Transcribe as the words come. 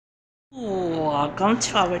Welcome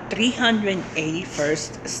to our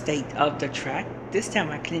 381st state of the track. This time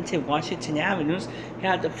at Clinton, Washington Avenues, we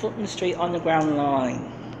have the Fulton Street Underground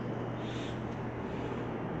line.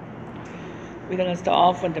 We're going to start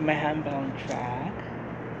off with the Manhattan-bound track.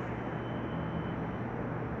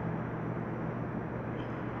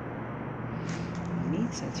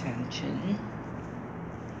 Needs attention.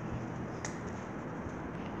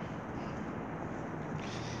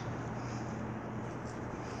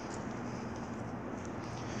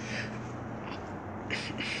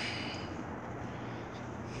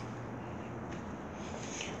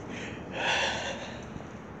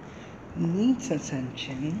 Needs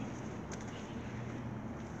attention.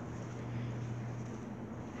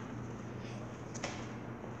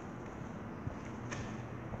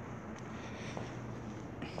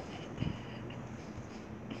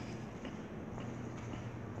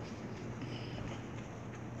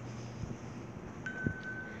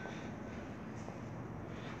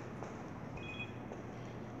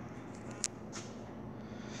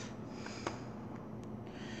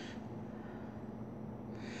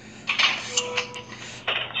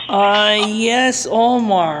 Yes,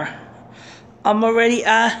 Omar. I'm already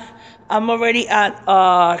at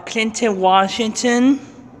Clinton, Washington.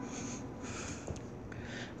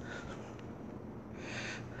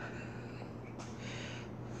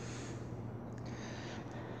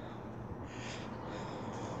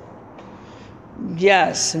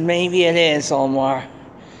 Yes, maybe it is, Omar.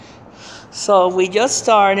 So we just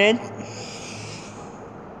started.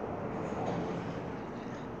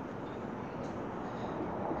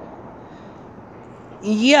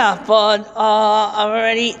 Yeah, but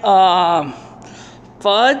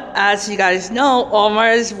but as you guys know,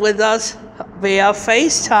 Omar is with us via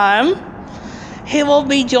FaceTime. He will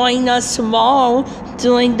be joining us tomorrow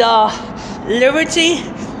doing the Liberty.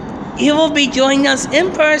 He will be joining us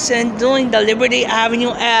in person doing the Liberty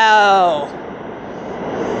Avenue L.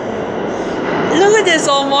 Look at this,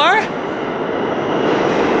 Omar.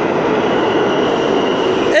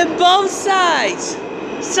 In both sides.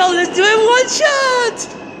 So let's do it one shot.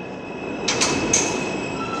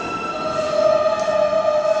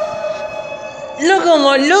 Look,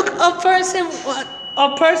 Omar, look, what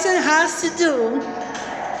a person has to do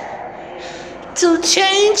to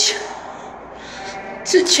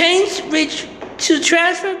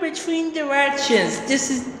transfer between directions. This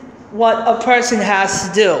is what a person has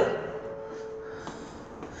to do.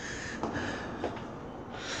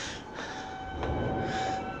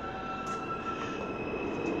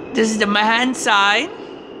 This is the Manhattan side.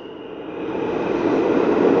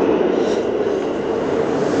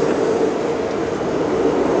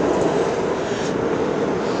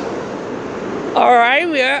 Alright,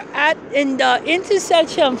 we are in the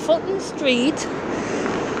intersection of Fulton Street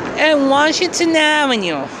and Washington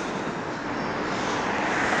Avenue.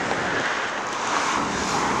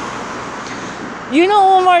 You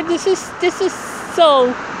know, Omar, this is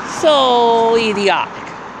so idiotic.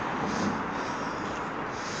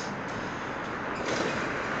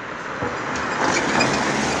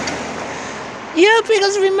 Yeah,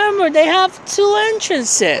 because remember, they have two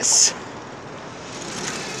entrances.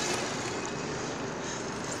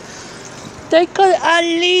 They could at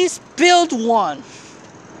least build one. So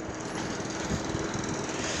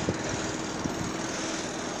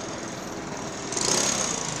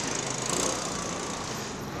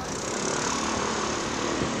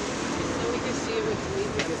we can see which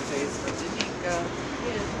week it says for Danica.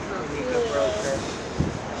 Danica broker.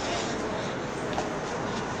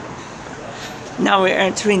 Now we're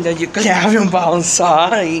entering the Euclid-bound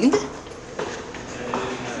side.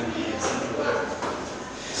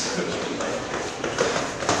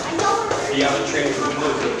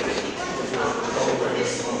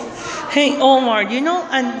 Hey Omar, you know,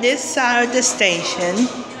 on this side of the station,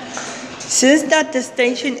 since that the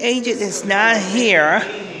station agent is not here,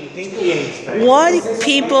 what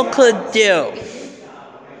people could do?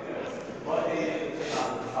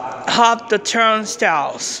 Hop the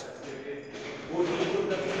turnstiles.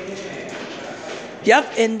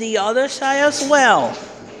 Yep, and the other side as well.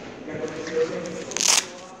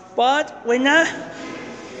 But we're not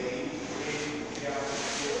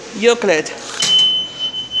Euclid.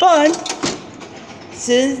 But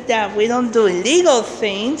since that we don't do illegal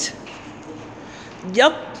things,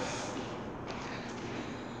 yep.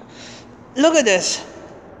 Look at this.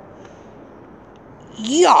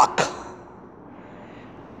 Yuck.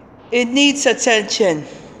 It needs attention.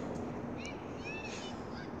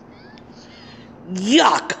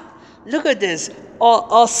 Yuck! Look at this.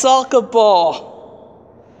 A soccer ball.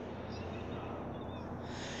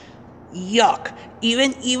 Yuck.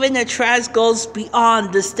 Even the trash goes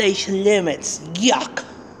beyond the station limits. Yuck.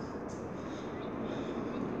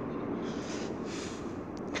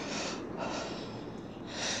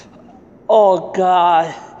 Oh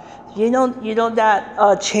God. You know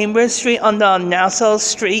that Chambers Street on the Nassau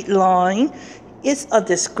Street line? It's a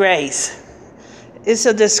disgrace. It's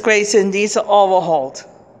a disgrace and needs an overhaul.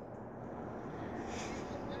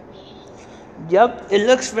 Yep, it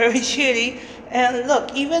looks very shitty. And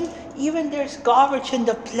look, even there's garbage in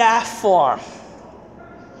the platform.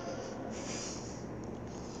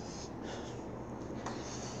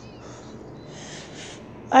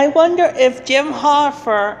 I wonder if Jim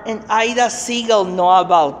Harper and Ida Siegel know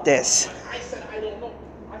about this. I said I don't know.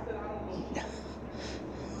 I said I don't know.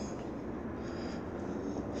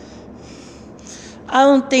 I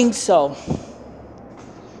don't think so.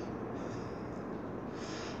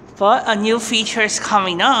 But a new feature is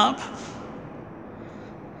coming up.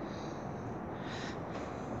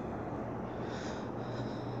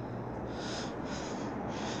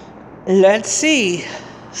 Let's see.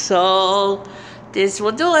 So this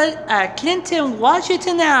will do it at Clinton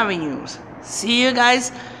Washington Avenue. See you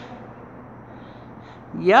guys.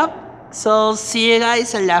 Yep. So see you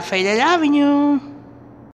guys at Lafayette Avenue.